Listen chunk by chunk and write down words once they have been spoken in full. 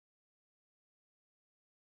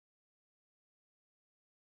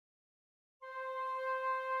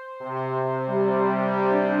Welcome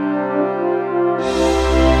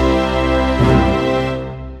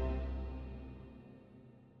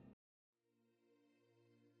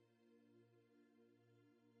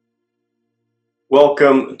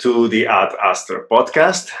to the Anti-astrology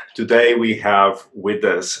podcast. Today we have with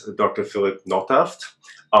us Dr. Philipp Nothaft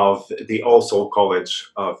of the All Souls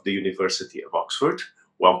College of the University of Oxford.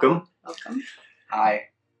 Welcome. Welcome. Hi.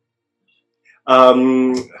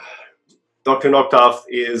 Dr. Nothaft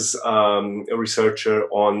is a researcher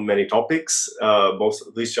on many topics, most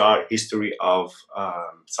of which are history of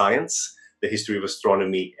science, the history of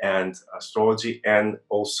astronomy and astrology, and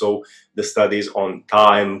also the studies on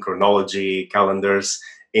time, chronology, calendars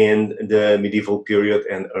in the medieval period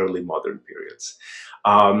and early modern periods.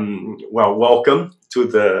 Well, welcome to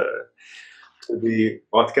the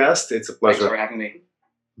podcast. It's a pleasure. Thanks for having me.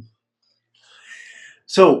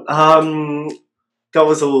 So, tell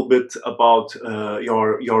us a little bit about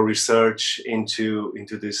your research into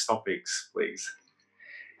these topics, please.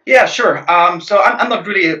 Yeah, sure. So I'm not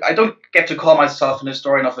really, I don't get to call myself an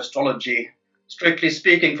historian of astrology. Strictly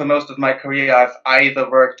speaking, for most of my career, I've either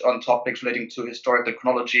worked on topics relating to historical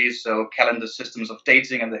chronology, so calendar systems of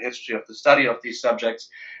dating and the history of the study of these subjects.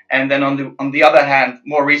 And then on the other hand,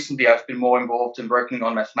 more recently, I've been more involved in working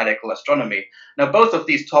on mathematical astronomy. Now, both of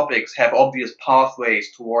these topics have obvious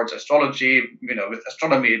pathways towards astrology. You know, with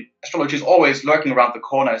astronomy, astrology is always lurking around the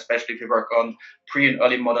corner, especially if you work on pre and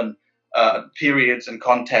early modern periods and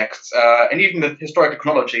contexts. And even with historical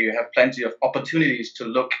chronology, you have plenty of opportunities to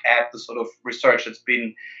look at the sort of research that's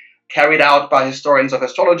been carried out by historians of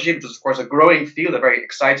astrology, which is, of course, a growing field, a very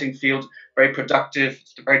exciting field, very productive.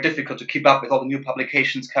 It's very difficult to keep up with all the new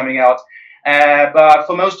publications coming out. But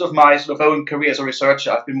for most of my sort of own career as a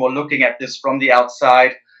researcher, I've been more looking at this from the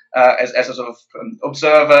outside as a sort of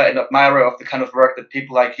observer and admirer of the kind of work that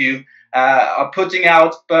people like you are putting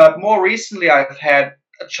out. But more recently, I've had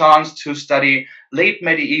a chance to study late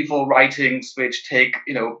medieval writings which take,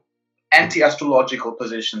 anti-astrological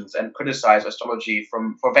positions and criticize astrology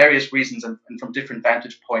for various reasons and from different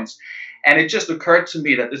vantage points. And it just occurred to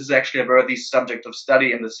me that this is actually a worthy subject of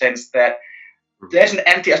study in the sense that there's an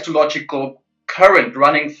anti-astrological current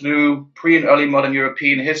running through pre and early modern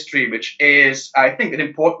European history, which is, I think, an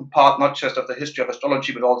important part not just of the history of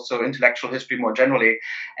astrology, but also intellectual history more generally,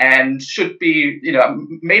 and should be,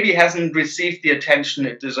 maybe hasn't received the attention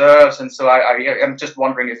it deserves. And so I'm just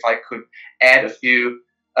wondering if I could add a few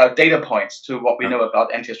data points to what we know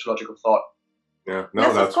about anti-astrological thought. Yeah, no,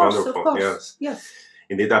 Yes, that's of course, wonderful. Of course. Yes.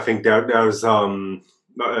 Indeed, I think there's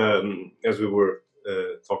as we were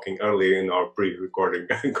talking earlier in our pre-recording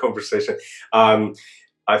conversation,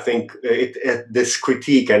 I think this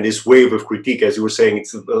critique and this wave of critique, as you were saying,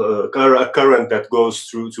 it's a current that goes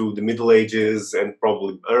through to the Middle Ages and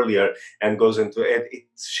probably earlier, and goes into it. It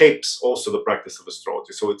shapes also the practice of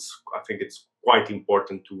astrology. So I think it's quite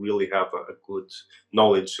important to really have a good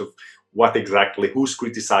knowledge of what exactly, who's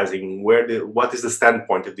criticizing, what is the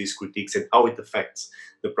standpoint of these critiques, and how it affects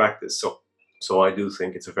the practice. So I do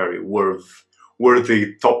think it's a very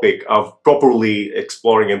worthy topic of properly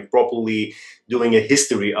exploring and properly doing a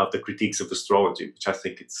history of the critiques of astrology, which I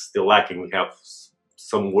think it's still lacking. We have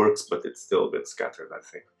some works, but it's still a bit scattered, I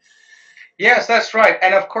think. Yes, that's right.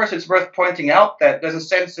 And of course, it's worth pointing out that there's a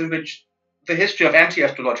sense in which the history of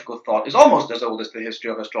anti-astrological thought is almost as old as the history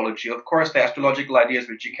of astrology. Of course, there are astrological ideas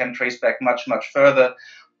which you can trace back much, much further.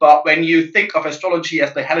 But when you think of astrology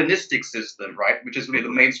as the Hellenistic system, right, which is really the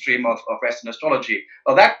mainstream of Western astrology,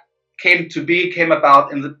 well, that came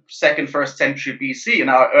about in the first century BC, and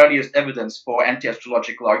our earliest evidence for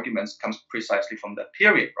anti-astrological arguments comes precisely from that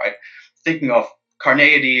period, right? Thinking of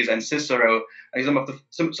Carneades and Cicero, and some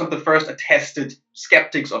of the first attested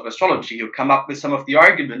skeptics of astrology who come up with some of the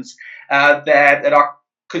arguments that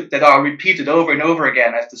are repeated over and over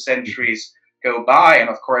again as the centuries go by, and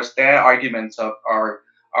of course their arguments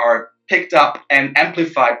are picked up and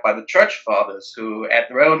amplified by the Church Fathers, who add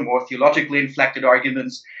their own more theologically inflected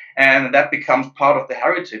arguments, and that becomes part of the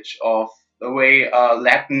heritage of the way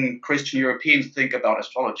Latin Christian Europeans think about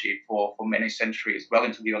astrology for many centuries, well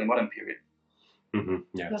into the early modern period. Mm-hmm.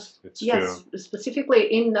 Yes, it's yes. true. Specifically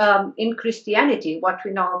in Christianity, what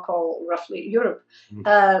we now call roughly Europe,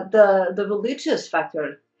 the religious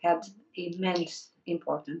factor had immense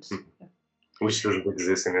importance. Which doesn't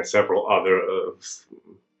exist in several other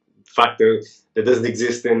factors that doesn't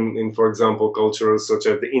exist in, for example, cultures such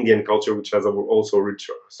as the Indian culture, which has also a rich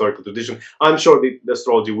historical tradition. I'm sure the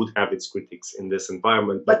astrology would have its critics in this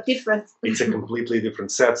environment, but different. It's a completely different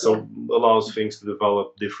set, so allows things to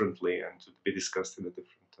develop differently and to be discussed in a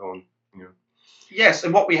different tone. Yeah. Yes,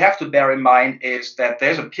 and what we have to bear in mind is that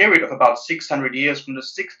there's a period of about 600 years from the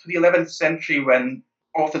 6th to the 11th century when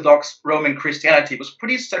Orthodox Roman Christianity was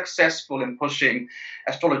pretty successful in pushing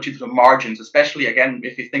astrology to the margins, especially, again,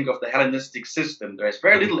 if you think of the Hellenistic system. There is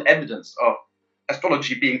very little evidence of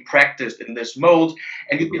astrology being practiced in this mode,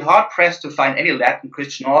 and you'd be hard-pressed to find any Latin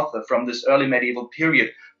Christian author from this early medieval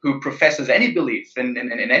period who professes any belief in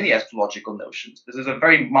any astrological notions. This is a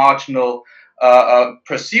very marginal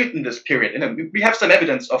pursuit in this period. We have some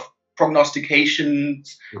evidence of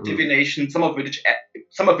prognostications, divination, some of which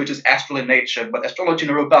is astral in nature, but astrology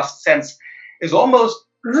in a robust sense is almost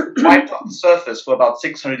wiped off the surface for about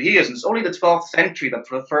 600 years. And it's only the 12th century that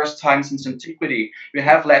for the first time since antiquity, we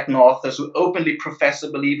have Latin authors who openly profess a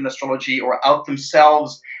belief in astrology or out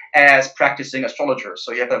themselves as practicing astrologers.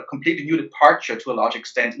 So you have a completely new departure to a large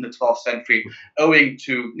extent in the 12th century, owing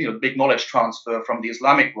to big knowledge transfer from the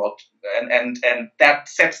Islamic world, and that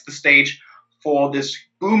sets the stage for this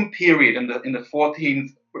boom period in the 14th,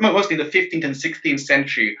 mostly in the 15th and 16th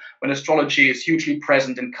century, when astrology is hugely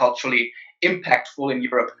present and culturally impactful in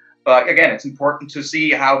Europe. But again, it's important to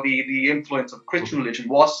see how the influence of Christian religion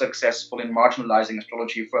was successful in marginalizing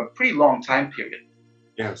astrology for a pretty long time period.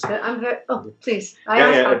 Yes. Please.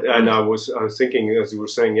 And I was thinking, as you were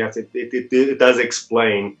saying, yes, it does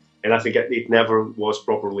explain, and I think it never was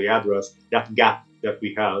properly addressed, that gap that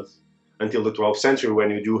we have until the 12th century,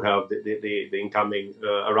 when you do have the incoming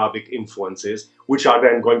Arabic influences, which are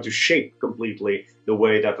then going to shape completely the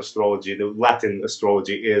way that astrology, the Latin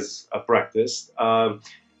astrology, is practiced.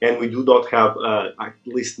 And we do not have, at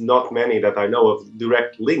least not many that I know of,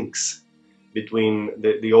 direct links between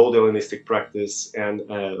the old Hellenistic practice and,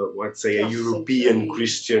 let's say, a European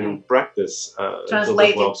Christian practice.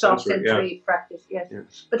 Translated 12th century practice, yes.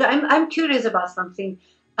 But I'm curious about something.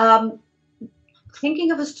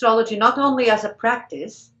 Thinking of astrology not only as a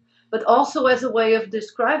practice, but also as a way of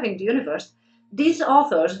describing the universe, these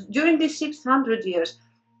authors, during these 600 years,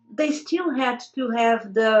 they still had to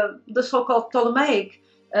have the so-called Ptolemaic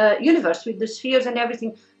universe with the spheres and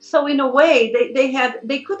everything. So in a way,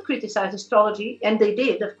 they could criticize astrology, and they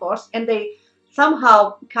did, of course, and they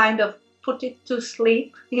somehow kind of put it to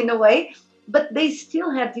sleep in a way, but they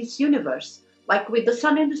still had this universe, like with the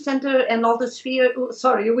sun in the center and all the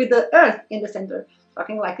with the earth in the center,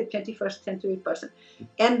 talking like a 21st century person,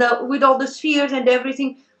 and with all the spheres and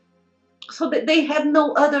everything, so that they had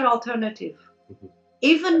no other alternative.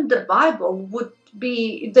 Even the Bible would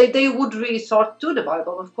be, they would resort to the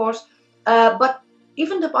Bible, of course, but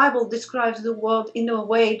even the Bible describes the world in a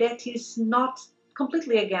way that is not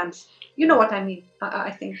completely against. You know what I mean,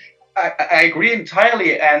 I think. I agree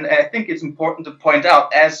entirely, and I think it's important to point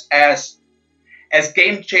out, as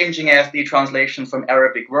game-changing as the translations from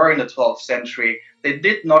Arabic were in the 12th century, they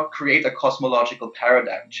did not create a cosmological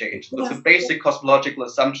paradigm change. Yes. The basic cosmological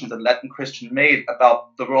assumptions that Latin Christians made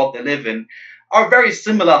about the world they live in are very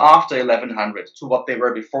similar after 1100 to what they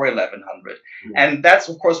were before 1100. And that's,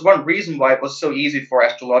 of course, one reason why it was so easy for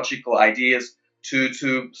astrological ideas to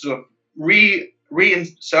sort of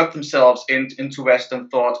reinsert themselves into Western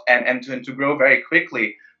thought and to grow very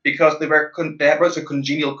quickly, because there was a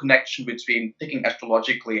congenial connection between thinking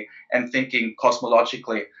astrologically and thinking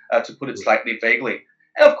cosmologically, to put it slightly vaguely.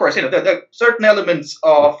 And of course, there are certain elements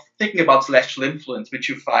of thinking about celestial influence which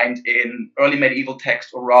you find in early medieval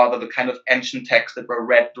texts, or rather the kind of ancient texts that were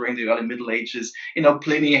read during the early Middle Ages.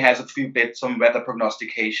 Pliny has a few bits on weather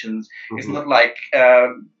prognostications. It's not like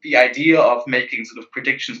the idea of making sort of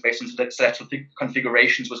predictions based on celestial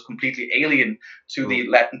configurations was completely alien to the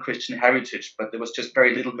Latin Christian heritage, but there was just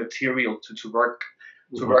very little material to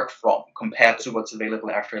work from compared to what's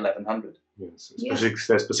available after 1100. Yes,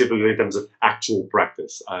 specifically in terms of actual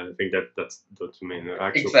practice. I think that's what you mean.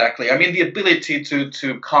 Exactly. I mean, the ability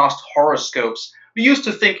to cast horoscopes, we used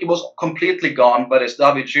to think it was completely gone, but as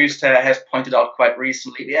David Juste has pointed out quite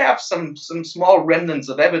recently, we have some small remnants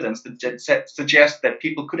of evidence that suggest that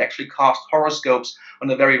people could actually cast horoscopes on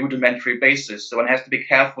a very rudimentary basis. So one has to be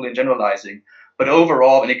careful in generalizing. But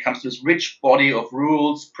overall, when it comes to this rich body of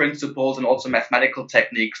rules, principles, and also mathematical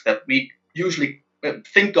techniques that we usually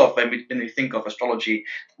think of when we think of astrology,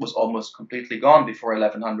 was almost completely gone before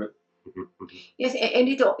 1100. Yes, and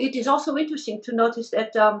it is also interesting to notice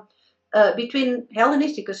that between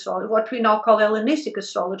Hellenistic astrology, what we now call Hellenistic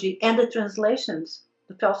astrology, and the translations,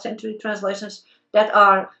 the 12th century translations that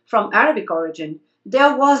are from Arabic origin,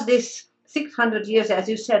 there was this 600 years, as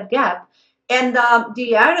you said, gap. And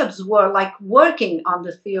the Arabs were like working on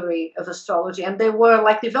the theory of astrology, and they were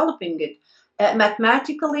like developing it.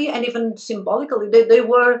 Mathematically and even symbolically, they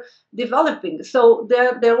were developing. So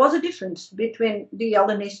there was a difference between the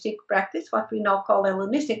Hellenistic practice, what we now call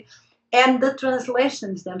Hellenistic, and the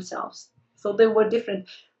translations themselves. So they were different.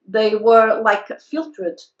 They were like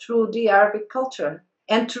filtered through the Arabic culture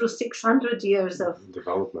and through 600 years of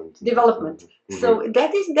development. So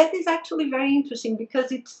that is actually very interesting,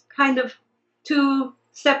 because it's kind of two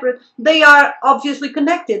separate. They are obviously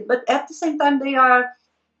connected, but at the same time they are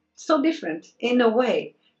so different in a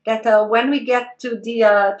way that when we get to the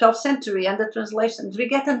 12th century and the translations, we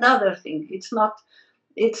get another thing. It's no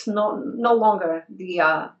longer the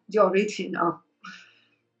original.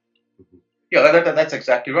 Yeah, that's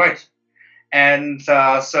exactly right. And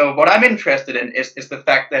so what I'm interested in is the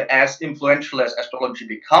fact that as influential as astrology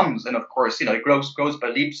becomes, and of course, it grows by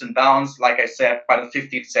leaps and bounds. Like I said, by the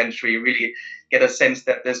 15th century, you really get a sense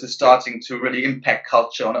that this is starting to really impact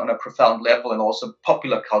culture on a profound level, and also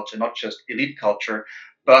popular culture, not just elite culture.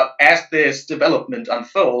 But as this development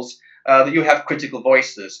unfolds, you have critical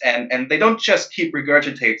voices, and they don't just keep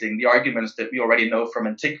regurgitating the arguments that we already know from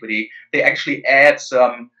antiquity. They actually add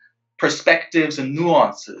some perspectives and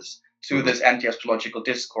nuances to this anti-astrological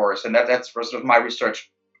discourse, and that's where sort of my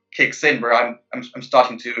research kicks in, where I'm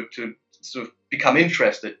starting to sort of become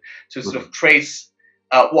interested to sort of trace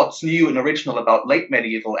what's new and original about late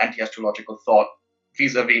medieval anti-astrological thought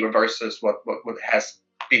vis-a-vis versus what has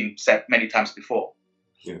been said many times before.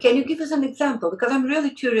 Yeah. Can you give us an example? Because I'm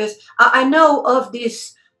really curious. I know of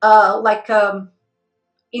this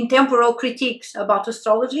intemporal critiques about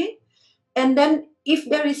astrology, and then if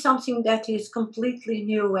there is something that is completely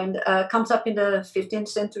new and comes up in the 15th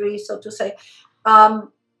century, so to say,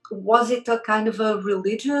 was it a kind of a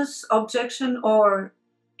religious objection or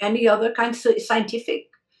any other kind of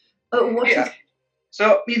scientific?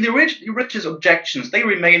 So, the religious objections, they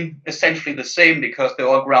remain essentially the same, because they're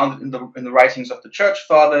all grounded in the writings of the Church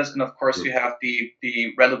Fathers, and of course you have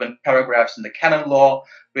the relevant paragraphs in the canon law,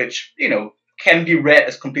 which can be read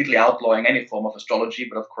as completely outlawing any form of astrology,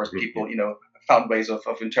 but of course people found ways of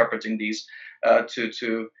interpreting these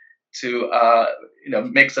to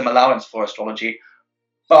make some allowance for astrology.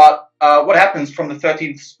 But what happens from the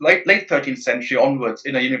late 13th century onwards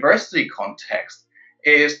in a university context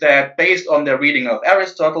is that, based on their reading of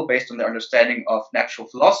Aristotle, based on their understanding of natural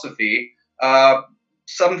philosophy,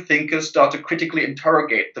 some thinkers start to critically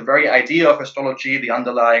interrogate the very idea of astrology, the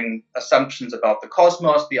underlying assumptions about the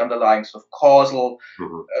cosmos, the underlying sort of causal,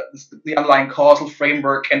 the underlying causal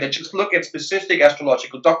framework, and they just look at specific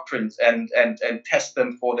astrological doctrines and test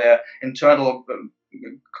them for their internal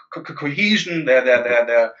cohesion,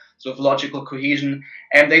 their sort of logical cohesion,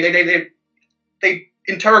 and they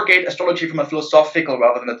interrogate astrology from a philosophical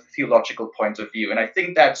rather than a theological point of view. And I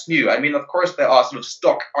think that's new. I mean, of course, there are sort of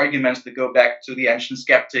stock arguments that go back to the ancient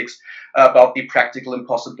skeptics about the practical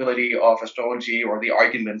impossibility of astrology, or the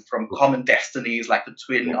argument from common destinies, like the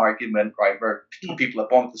twin argument, right, where two people are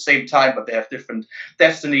born at the same time, but they have different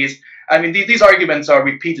destinies. I mean, these arguments are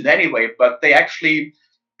repeated anyway, but they actually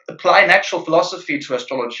apply natural philosophy to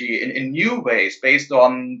astrology in new ways, based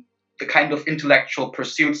on the kind of intellectual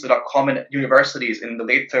pursuits that are common at universities in the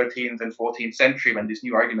late 13th and 14th century, when these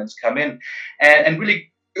new arguments come in, and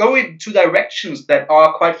really go into directions that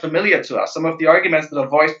are quite familiar to us. Some of the arguments that are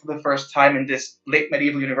voiced for the first time in this late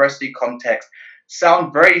medieval university context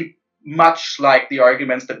sound very much like the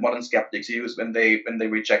arguments that modern skeptics use when they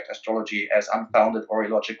reject astrology as unfounded or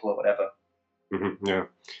illogical or whatever. Yeah.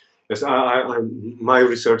 Yes, my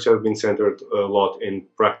research has been centered a lot in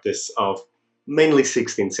practice of mainly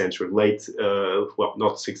 16th century,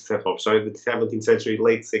 not 16th, sorry, the 17th century,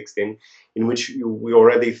 late 16th, in which we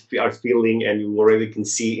already are feeling, and you already can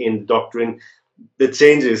see in the doctrine, the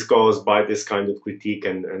changes caused by this kind of critique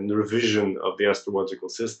and revision of the astrological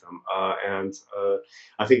system. And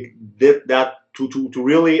I think that to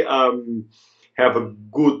really have a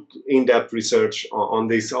good in-depth research on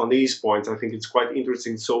these points, I think it's quite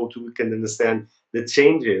interesting, so we can understand the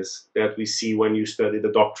changes that we see when you study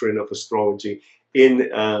the doctrine of astrology in,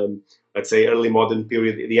 let's say, early modern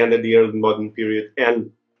period, the end of the early modern period,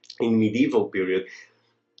 and in medieval period.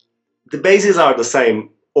 The bases are the same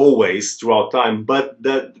always throughout time, but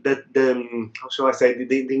the how shall I say,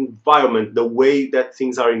 the environment, the way that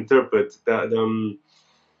things are interpreted, the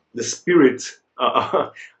spirit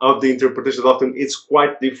of the interpretation often it's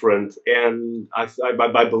quite different, and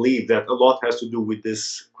I believe that a lot has to do with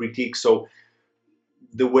this critique. So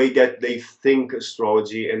the way that they think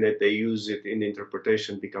astrology and that they use it in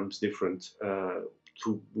interpretation becomes different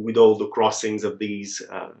with all the crossings of these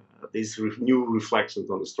new reflections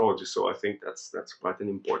on astrology. So I think that's quite an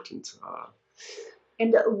important.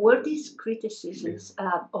 And were these criticisms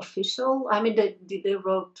official? I mean, did they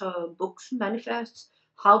wrote books, manifests?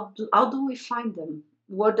 How do we find them?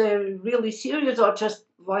 Were they really serious or just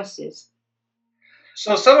voices?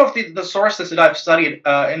 So some of the sources that I've studied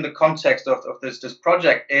in the context of this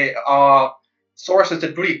project are sources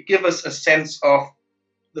that really give us a sense of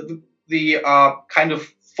the kind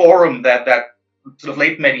of forum that sort of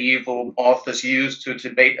late medieval authors used to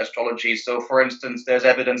debate astrology. So, for instance, there's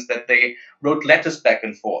evidence that they wrote letters back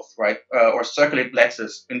and forth, right, or circulate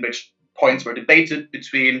letters in which points were debated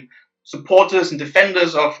between supporters and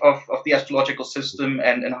defenders of the astrological system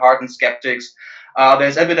and hardened skeptics.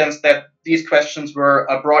 There's evidence that these questions were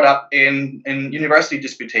brought up in university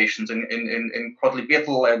disputations, in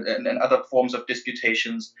quadrivital and other forms of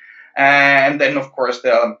disputations. And then, of course,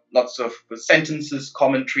 there are lots of sentences,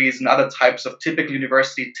 commentaries, and other types of typical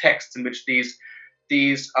university texts in which these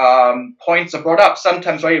points are brought up,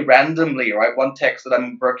 sometimes very randomly, right? One text that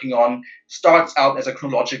I'm working on starts out as a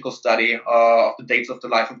chronological study of the dates of the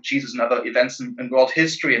life of Jesus and other events in world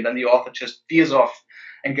history, and then the author just veers off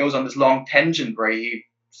and goes on this long tangent where he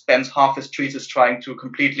spends half his treatise trying to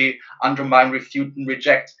completely undermine, refute, and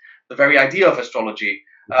reject the very idea of astrology.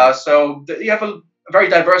 You have a very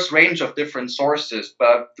diverse range of different sources,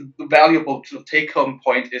 but the valuable take-home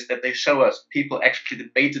point is that they show us people actually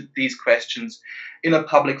debated these questions in a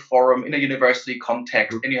public forum, in a university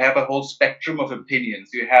context, and you have a whole spectrum of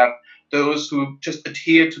opinions. You have those who just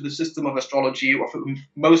adhere to the system of astrology, or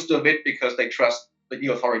most of it because they trust the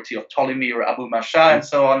authority of Ptolemy or Abu Masha and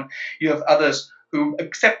so on. You have others who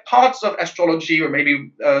accept parts of astrology, or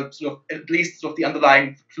maybe sort of at least sort of the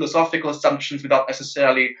underlying philosophical assumptions, without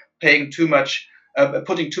necessarily paying too much,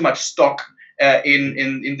 putting too much stock in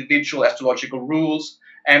individual astrological rules.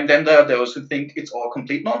 And then there are those who think it's all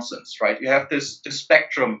complete nonsense, right? You have this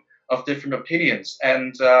spectrum of different opinions,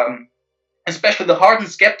 and especially the hardened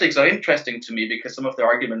skeptics are interesting to me because some of the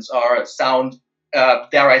arguments sound,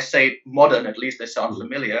 dare I say, modern. At least they sound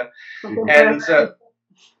familiar, and.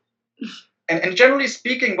 And generally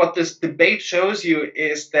speaking, what this debate shows you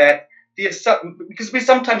is that because we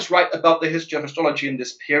sometimes write about the history of astrology in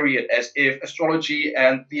this period as if astrology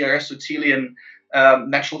and the Aristotelian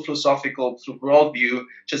natural philosophical sort of worldview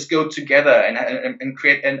just go together and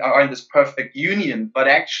create and are in this perfect union. But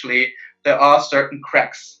actually, there are certain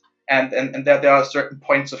cracks. And there are certain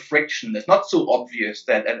points of friction. It's not so obvious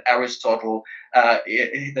that Aristotle,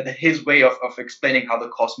 that his way of explaining how the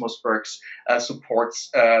cosmos works supports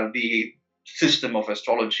the system of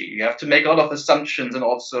astrology. You have to make a lot of assumptions and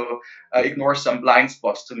also ignore some blind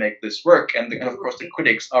spots to make this work. And of course, the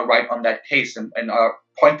critics are right on that case and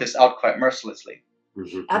point this out quite mercilessly.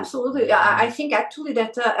 Absolutely. I think actually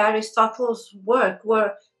that Aristotle's work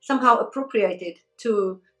were somehow appropriated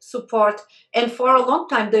to support, and for a long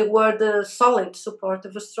time they were the solid support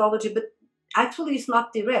of astrology, but actually it's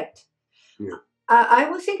not direct. Yeah. I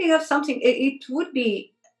was thinking of something. It would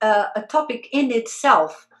be a topic in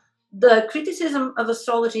itself, the criticism of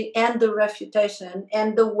astrology and the refutation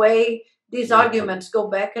and the way these arguments go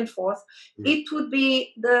back and forth. It would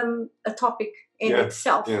be a topic in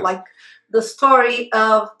itself, like the story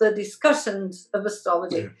of the discussions of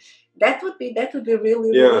astrology. That would be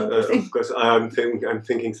really interesting. Of course, I'm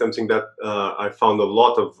thinking something that I found a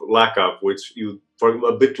lot of lack of, which for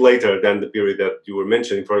a bit later than the period that you were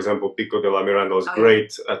mentioning. For example, Pico della Miranda's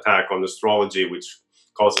great attack on astrology, which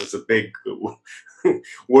causes a big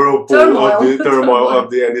whirlpool of the turmoil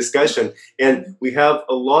of the discussion. And we have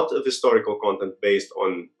a lot of historical content based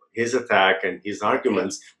on his attack and his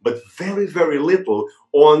arguments, but very, very little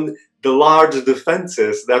on the large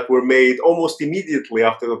defenses that were made almost immediately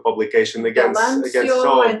after the publication against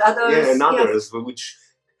Saul and others, which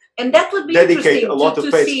and that would be dedicate a lot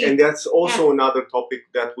of page. And that's also another topic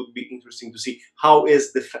that would be interesting to see. How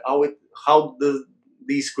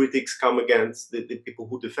these critics come against the people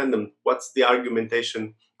who defend them? What's the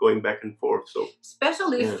argumentation going back and forth? So,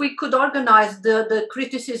 especially if we could organize the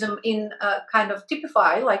criticism in kind of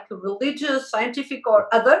typify, like religious, scientific, or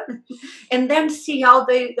other, and then see how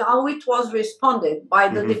it was responded by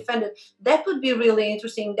the defendant. That would be really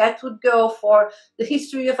interesting. That would go for the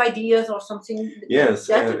history of ideas or something. Yes,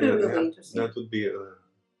 that would be really interesting. That would be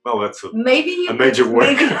that's maybe a major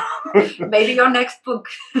work. Maybe your next book.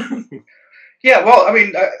 Yeah, well, I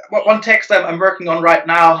mean, one text I'm working on right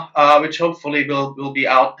now, which hopefully will be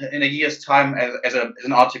out in a year's time as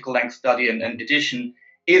an article-length study and edition,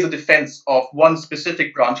 is a defense of one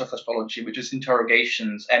specific branch of astrology, which is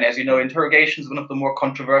interrogations. And as you know, interrogation is one of the more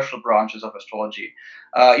controversial branches of astrology.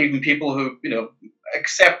 Even people who,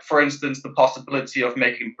 accept, for instance, the possibility of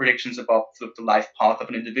making predictions about the life path of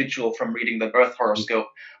an individual from reading the birth horoscope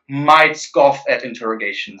might scoff at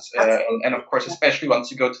interrogations. And of course, especially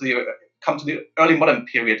once you go to the come to the early modern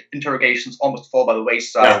period, interrogations almost fall by the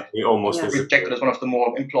wayside. Yeah, almost rejected as one of the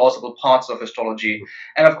more implausible parts of astrology.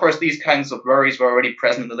 And of course, these kinds of worries were already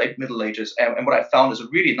present in the late Middle Ages. And what I found is a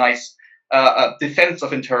really nice defense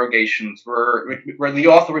of interrogations, where the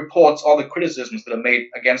author reports all the criticisms that are made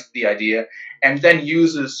against the idea, and then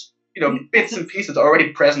uses bits and pieces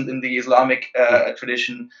already present in the Islamic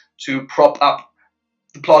tradition to prop up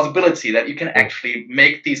the plausibility that you can actually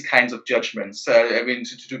make these kinds of judgments. I mean,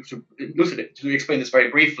 to elucidate, to explain this very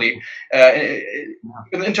briefly, in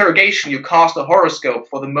an interrogation, you cast a horoscope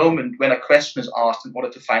for the moment when a question is asked in order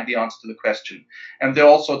to find the answer to the question. And there are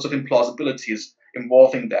all sorts of implausibilities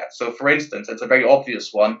involving that. So, for instance, it's a very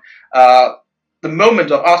obvious one. The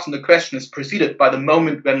moment of asking the question is preceded by the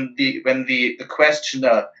moment when the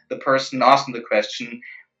questioner, the person asking the question,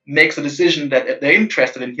 makes a decision that they're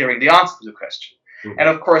interested in hearing the answer to the question. And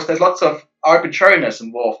of course, there's lots of arbitrariness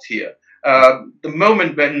involved here. The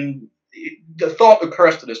moment when the thought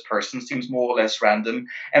occurs to this person seems more or less random,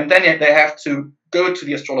 and then they have to go to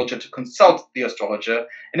the astrologer to consult the astrologer.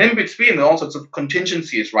 And in between, there are all sorts of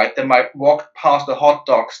contingencies, right? They might walk past a hot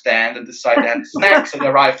dog stand and decide to have snacks and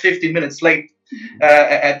arrive 50 minutes late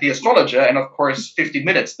at the astrologer. And of course, 50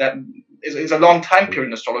 minutes, that is a long time period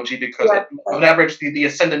in astrology, because on average the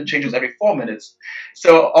ascendant changes every 4 minutes.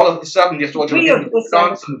 So all of a sudden the astrologer will give the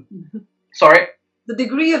answer. Sorry? The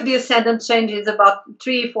degree of the ascendant change is about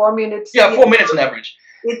 3-4 minutes. Yeah, 4 minutes on average.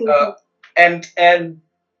 And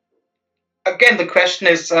again, the question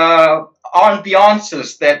is, aren't the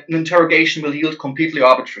answers that an interrogation will yield completely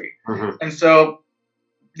arbitrary? And so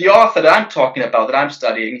the author that I'm talking about, that I'm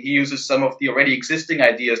studying, he uses some of the already existing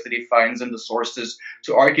ideas that he finds in the sources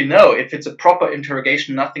to argue, no, if it's a proper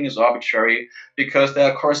interrogation, nothing is arbitrary, because there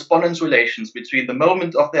are correspondence relations between the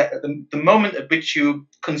moment of the moment at which you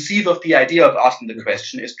conceive of the idea of asking the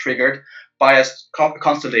question is triggered by a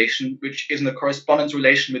constellation which is in a correspondence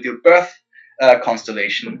relation with your birth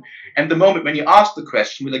constellation, and the moment when you ask the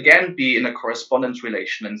question will again be in a correspondence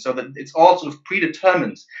relation, and so that it's all sort of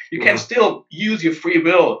predetermined. You can still use your free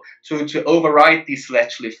will to override these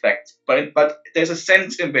celestial effects, but there's a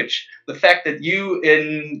sense in which the fact that you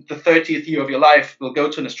in the 30th year of your life will go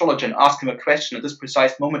to an astrologer and ask him a question at this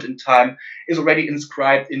precise moment in time is already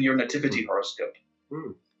inscribed in your nativity horoscope.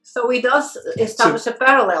 So it does establish a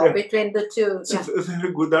parallel between the two. It's a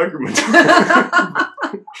very good argument.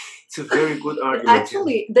 It's a very good argument.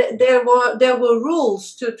 Actually, there were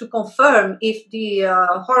rules to confirm if the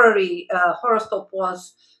horoscope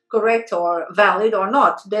was correct or valid or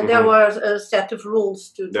not. There were a set of rules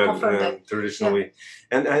to confirm that. Traditionally.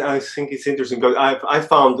 And I think it's interesting because I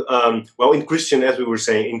found, in Christian, as we were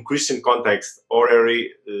saying, in Christian context,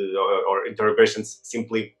 orrery or interrogations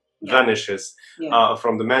simply vanishes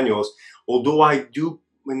from the manuals. Although I do,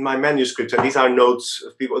 in my manuscripts, and these are notes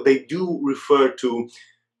of people, they do refer to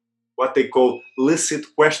what they call licit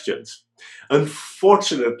questions.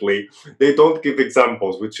 Unfortunately, they don't give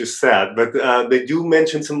examples, which is sad, but they do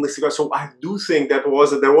mention some licit questions. So I do think there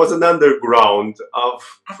was an underground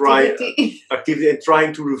of activity and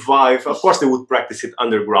trying to revive. Of course, they would practice it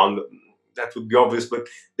underground. That would be obvious, but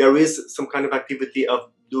there is some kind of activity of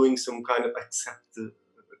doing some kind of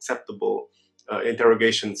acceptable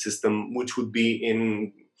interrogation system, which would be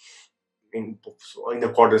in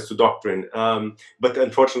accordance to doctrine. But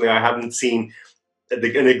unfortunately, I haven't seen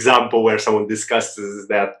an example where someone discusses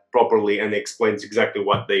that properly and explains exactly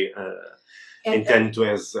what they intend to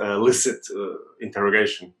as licit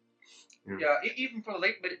interrogation. Yeah, even for the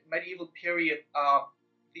late medieval period,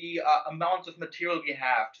 the amount of material we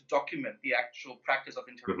have to document the actual practice of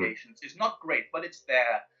interrogations is not great, but it's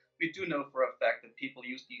there. We do know for a fact that people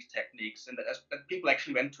use these techniques, and that people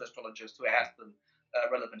actually went to astrologers to ask them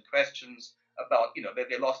relevant questions about,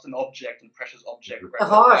 they lost an object, a precious object. A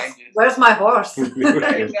horse. Where's my horse?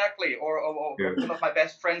 Exactly. Or one of my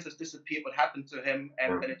best friends has disappeared. What happened to him?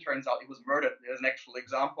 And then it turns out he was murdered. There's an actual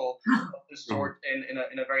example of this sort in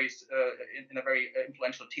a very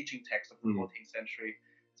influential teaching text of the 14th century.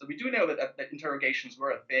 So we do know that interrogations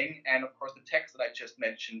were a thing, and of course the text that I just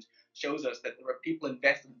mentioned shows us that there were people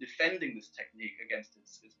invested in defending this technique against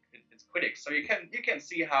its critics. So you can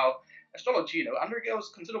see how astrology, undergoes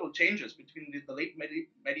considerable changes between the late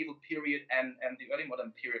medieval period and the early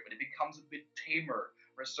modern period, but it becomes a bit tamer,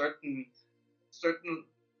 where certain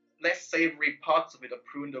less savory parts of it are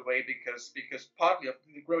pruned away because partly of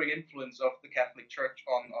the growing influence of the Catholic Church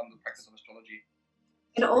on the practice of astrology.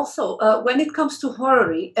 And also, when it comes to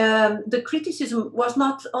horary, the criticism was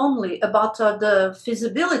not only about the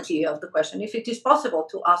feasibility of the question, if it is possible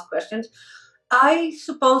to ask questions, I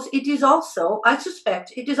suppose it is also, I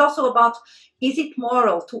suspect it is also about, is it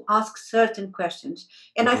moral to ask certain questions?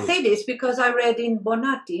 And I say this because I read in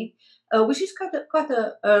Bonatti, which is quite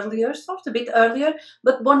a earlier, sort of a bit earlier,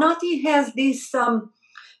 but Bonatti has this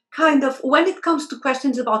kind of, when it comes to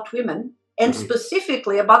questions about women, and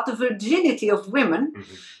specifically about the virginity of women,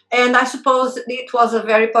 and I suppose it was a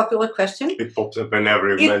very popular question. It pops up in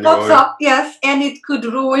every It manual. pops up, yes, and it could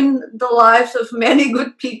ruin the lives of many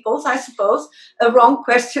good people, I suppose. A wrong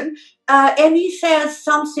question. And he says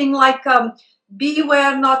something like,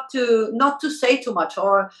 beware not to say too much,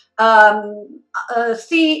 or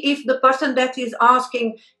see if the person that is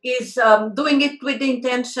asking is doing it with the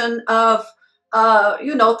intention of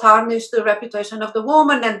tarnish the reputation of the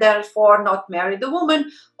woman and therefore not marry the woman,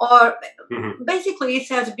 or basically it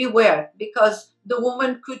says beware, because the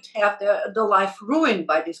woman could have the life ruined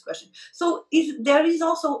by this question. So there is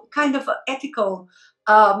also kind of an ethical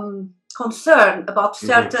concern about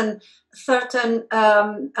certain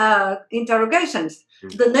interrogations,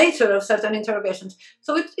 the nature of certain interrogations.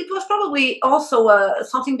 So it was probably also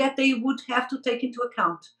something that they would have to take into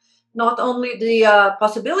account. Not only the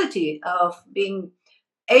possibility of being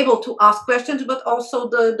able to ask questions, but also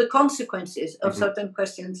the consequences of certain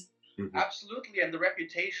questions. Absolutely, and the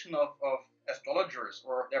reputation of astrologers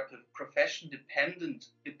or their profession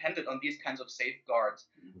depended on these kinds of safeguards,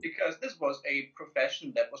 because this was a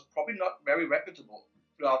profession that was probably not very reputable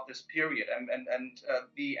throughout this period, and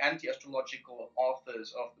the anti-astrological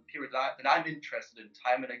authors of the period that I'm interested in,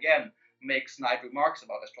 time and again, make snide remarks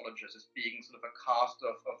about astrologers as being sort of a caste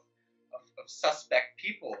of suspect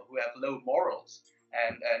people who have low morals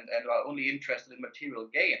and are only interested in material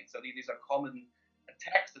gain. So these are common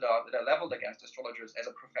attacks that are leveled against astrologers as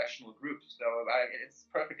a professional group. So it's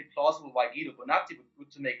perfectly plausible why Guido Bonatti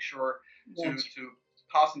would to make sure to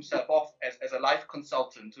pass himself off as a life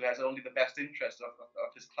consultant who has only the best interest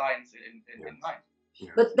of his clients in mind.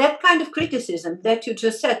 But that kind of criticism that you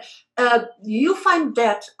just said, you find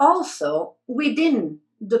that also within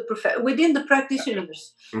the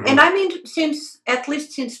practitioners. And I mean, at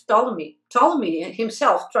least since Ptolemy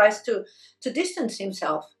himself tries to distance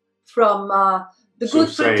himself from the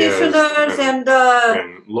good practitioners and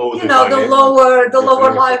the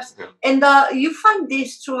lower lives. And you find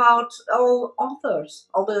this throughout all authors,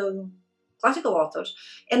 all the classical authors,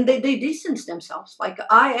 and they distance themselves. Like,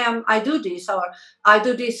 I do this, or I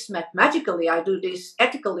do this mathematically, I do this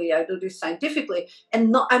ethically, I do this scientifically,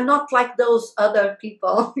 and I'm not like those other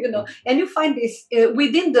people, And you find this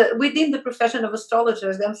within the profession of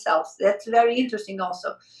astrologers themselves. That's very interesting,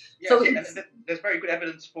 also. Yes, so and there's very good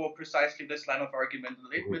evidence for precisely this line of argument in the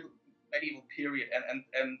late medieval period,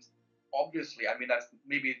 and obviously, I mean, that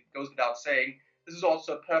maybe goes without saying. This is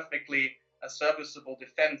also perfectly a serviceable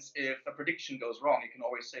defense if a prediction goes wrong. You can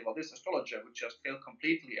always say, well, this astrologer would just fail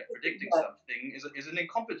completely at predicting something is an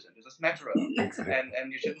incompetent, is a smatterer,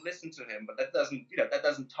 and you shouldn't listen to him. But that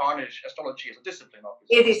doesn't tarnish astrology as a discipline,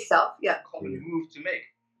 obviously. It itself, a common move to make.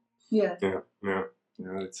 Yeah.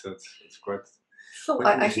 It's quite. So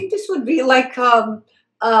I think this would be like a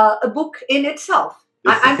book in itself.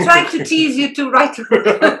 I'm trying to tease you to write a book.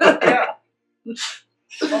 Yeah.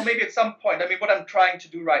 Well, maybe at some point. I mean, what I'm trying to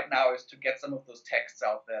do right now is to get some of those texts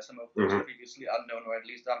out there, some of those previously unknown or at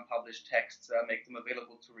least unpublished texts, make them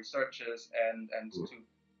available to researchers, and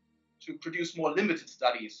to produce more limited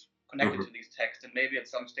studies connected to these texts. And maybe at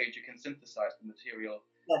some stage you can synthesize the material.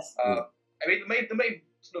 Yes. I mean, the main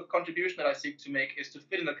sort of contribution that I seek to make is to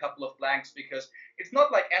fill in a couple of blanks, because it's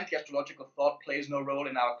not like anti-astrological thought plays no role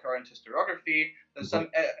in our current historiography. There's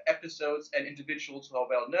some episodes and individuals who are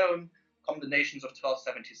well known. Combinations of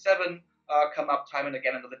 1277 come up time and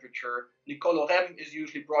again in the literature. Niccolò Rem is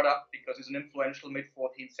usually brought up because he's an influential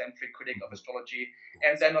mid-14th century critic of astrology.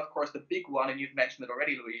 And then, of course, the big one, and you've mentioned it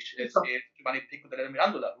already, Luis, is Giovanni Pico della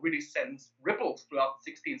Mirandola, who really sends ripples throughout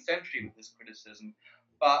the 16th century with this criticism.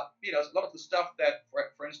 But, a lot of the stuff that,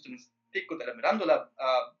 for instance, Pico della Mirandola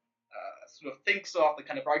sort of thinks of, the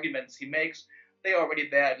kind of arguments he makes, they are already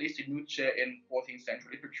there, at least in Nuce, in 14th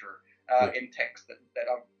century literature, in texts that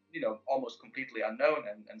are almost completely unknown,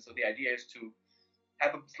 and so the idea is to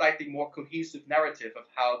have a slightly more cohesive narrative of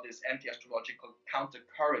how this anti-astrological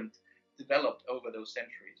countercurrent developed over those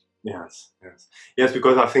centuries. Yes,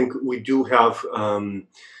 because I think we do have,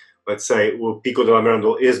 let's say, Pico della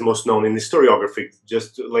Mirandola is most known in historiography.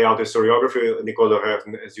 Just to lay out historiography, Niccolò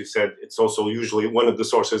Rem, as you said, it's also usually one of the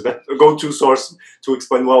sources, that a go-to source to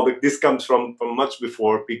explain, well, this comes from much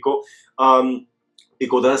before Pico.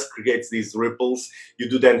 Pico does creates these ripples. You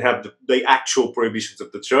do then have the actual prohibitions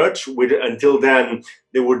of the church, which until then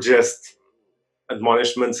they were just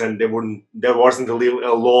admonishments, and there wasn't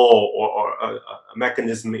a law or a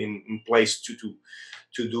mechanism in place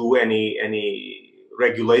to do any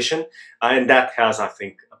regulation, and that has, I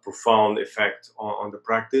think, a profound effect on the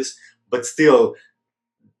practice. But still,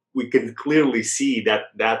 we can clearly see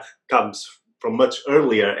that comes from much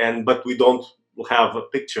earlier, but we don't have a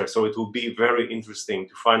picture. So it will be very interesting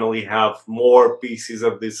to finally have more pieces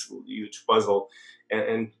of this huge puzzle,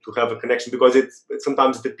 and to have a connection, because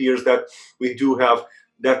sometimes it appears that we do have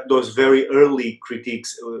those very early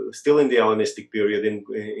critiques still in the Hellenistic period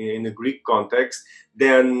in the Greek context.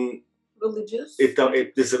 Then religious.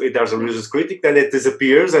 There's a religious critic, then it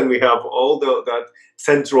disappears, and we have all that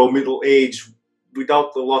central Middle Age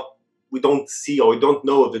without a lot. We don't see or we don't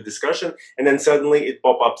know the discussion, and then suddenly it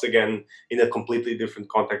pops up again in a completely different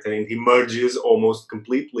context, and it emerges almost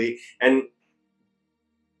completely. And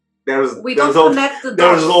there's all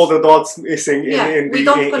the dots missing. We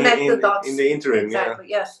don't connect the dots in the interim. Exactly.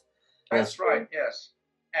 Yeah. Yes. That's right. Yes.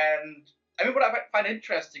 And I mean, what I find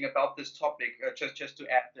interesting about this topic, just to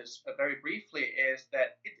add this very briefly, is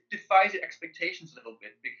that it defies your expectations a little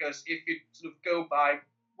bit, because if you sort of go by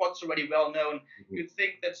what's already well known, you'd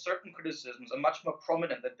think that certain criticisms are much more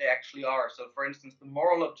prominent than they actually are. So, for instance, the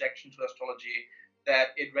moral objection to astrology, that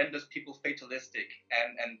it renders people fatalistic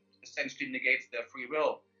and essentially negates their free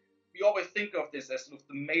will. We always think of this as sort of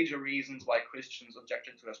the major reasons why Christians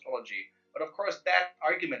objected to astrology. But of course, that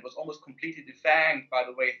argument was almost completely defanged by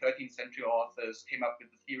the way 13th century authors came up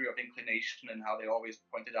with the theory of inclination, and how they always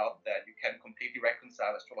pointed out that you can completely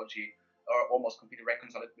reconcile astrology, or almost completely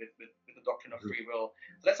reconcile it with the doctrine of free will.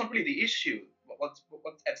 So that's not really the issue. What's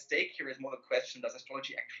at stake here is more the question: does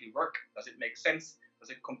astrology actually work? Does it make sense? Does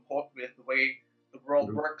it comport with the way the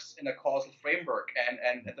world works in a causal framework?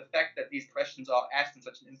 And the fact that these questions are asked in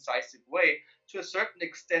such an incisive way, to a certain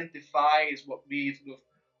extent, defies what we sort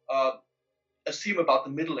of assume about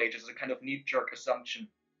the Middle Ages as a kind of knee-jerk assumption.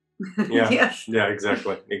 Yeah, yes. Yeah,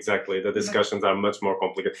 exactly. The discussions are much more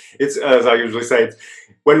complicated. It's, as I usually say,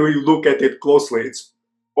 when we look at it closely, it's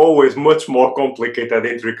always much more complicated and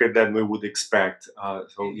intricate than we would expect.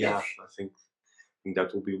 So yeah, I think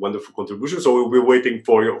that will be a wonderful contribution. So we'll be waiting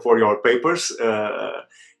for your papers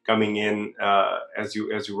coming in as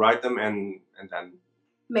you write them, and then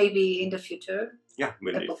maybe in the future. Yeah,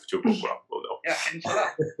 maybe in the future we'll know. Yeah,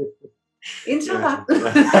 inshallah. Inshallah.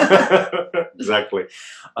 Exactly.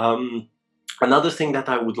 Another thing that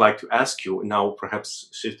I would like to ask you now, perhaps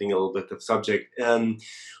shifting a little bit of subject,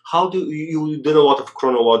 how do you did a lot of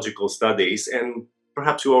chronological studies, and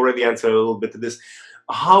perhaps you already answered a little bit of this.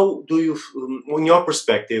 How do you, in your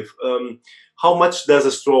perspective, how much does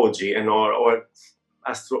astrology and or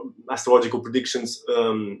astrological predictions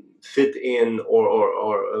fit in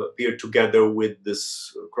or appear together with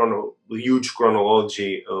this huge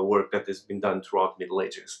chronology work that has been done throughout Middle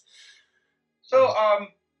Ages? So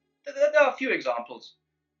there are a few examples.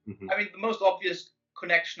 I mean, the most obvious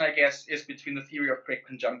connection, I guess, is between the theory of great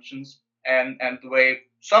conjunctions and the way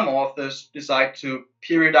some authors decide to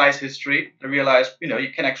periodize history. They realize,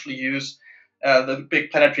 you can actually use the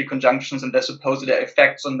big planetary conjunctions and their supposed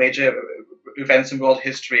effects on major events in world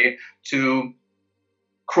history to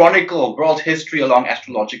chronicle world history along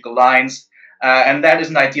astrological lines. And that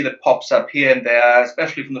is an idea that pops up here and there,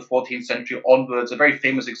 especially from the 14th century onwards. A very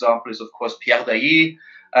famous example is, of course, Pierre d'Ailly.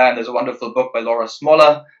 And there's a wonderful book by Laura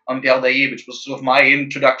Smoller on Pierre d'Ailly, which was sort of my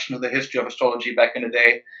introduction to the history of astrology back in the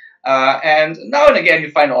day. And now and again,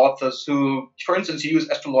 you find authors who, for instance, use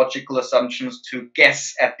astrological assumptions to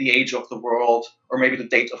guess at the age of the world, or maybe the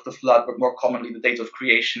date of the flood, but more commonly the date of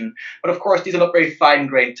creation. But of course, these are not very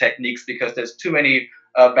fine-grained techniques, because there's too many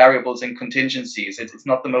variables and contingencies. It's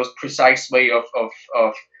not the most precise way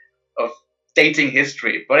of dating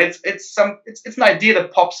history. But it's an idea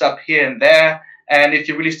that pops up here and there. And if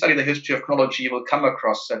you really study the history of chronology, you will come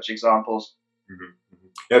across such examples. Mm-hmm.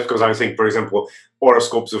 Yes, because I think, for example,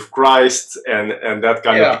 horoscopes of Christ and that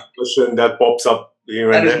kind of discussion that pops up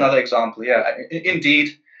here and there. That is another example,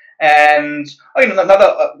 indeed. And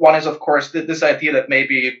another one is, of course, this idea that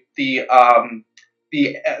maybe the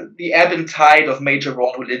ebb and tide of major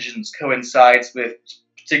world religions coincides with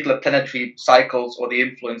particular planetary cycles or the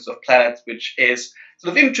influence of planets, which is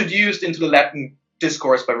sort of introduced into the Latin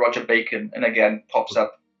discourse by Roger Bacon, and again pops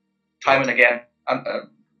up time and again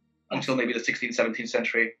until maybe the 16th, 17th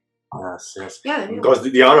century. Yes. Yeah, because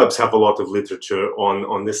the Arabs have a lot of literature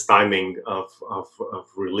on this timing of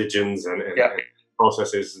religions and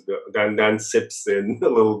processes, then sips in a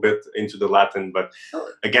little bit into the Latin. But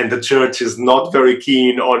again, the church is not very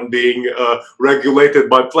keen on being regulated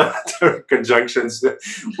by planetary conjunctions,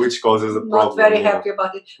 which causes a problem. Not very happy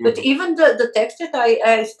about it. But even the text that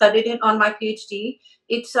I studied in on my PhD,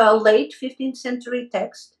 it's a late 15th century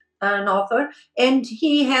text, an author, and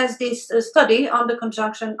he has this study on the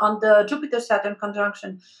conjunction, on the Jupiter-Saturn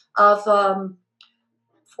conjunction of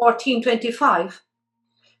 1425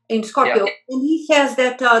 in Scorpio. Yeah. And he says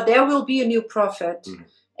that there will be a new prophet,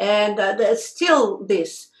 and there's still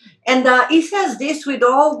this. And he says this with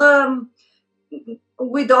all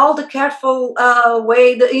the careful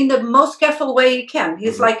way, in the most careful way he can.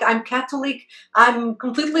 He's like, I'm Catholic, I'm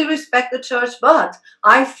completely respect the church, but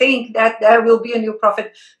I think that there will be a new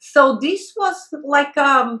prophet. So this was like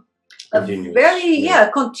a very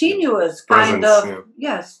continuous kind of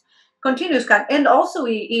continuous kind. And also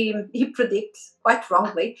he predicts quite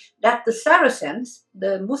wrongly that the Saracens,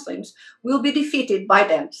 the Muslims, will be defeated by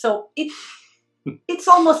them. So it's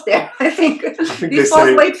almost there, I think. This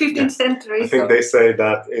was late 15th century. I think they say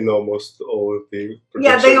that in almost all of the predictions.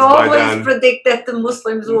 Yeah, they always predict that the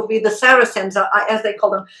Muslims will be, the Saracens, as they call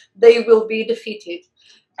them, they will be defeated.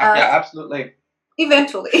 Yeah, absolutely.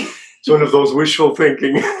 Eventually. It's one of those wishful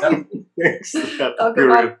thinking things.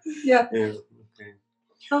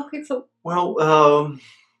 Okay, so. Well,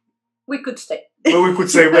 we could stay. Well, we could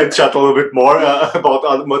say and chat a little bit more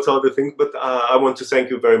about much other things, but I want to thank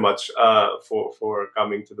you very much for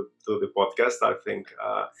coming to the podcast. I think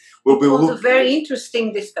it was a very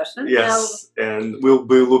interesting discussion. Yes, and we'll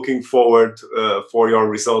be looking forward for your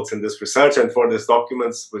results in this research and for these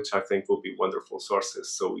documents, which I think will be wonderful sources,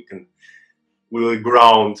 so we will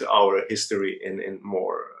ground our history in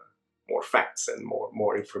more facts and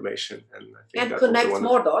more information, and I think connect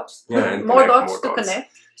more dots. And more dots to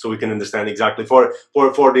connect. So we can understand exactly for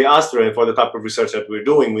the astro and for the type of research that we're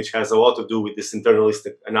doing, which has a lot to do with this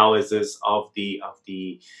internalistic analysis of the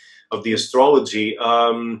astrology.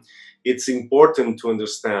 It's important to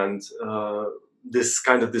understand this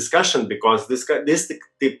kind of discussion, because this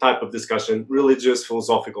type of discussion, religious,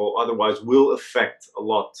 philosophical, otherwise, will affect a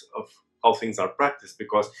lot of how things are practiced.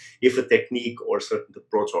 Because if a technique or a certain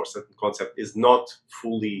approach or a certain concept is not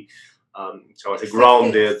fully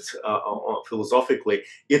grounded philosophically,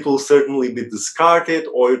 it will certainly be discarded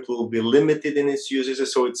or it will be limited in its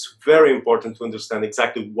uses. So it's very important to understand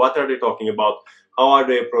exactly what are they talking about, how are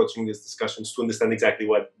they approaching these discussions, to understand exactly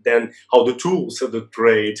how the tools of the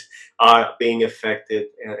trade are being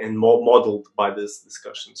affected and modeled by this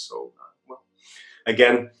discussion. So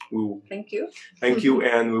again, thank you,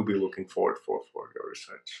 and we'll be looking forward for your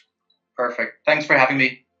research. Perfect. Thanks for having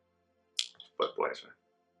me. My pleasure.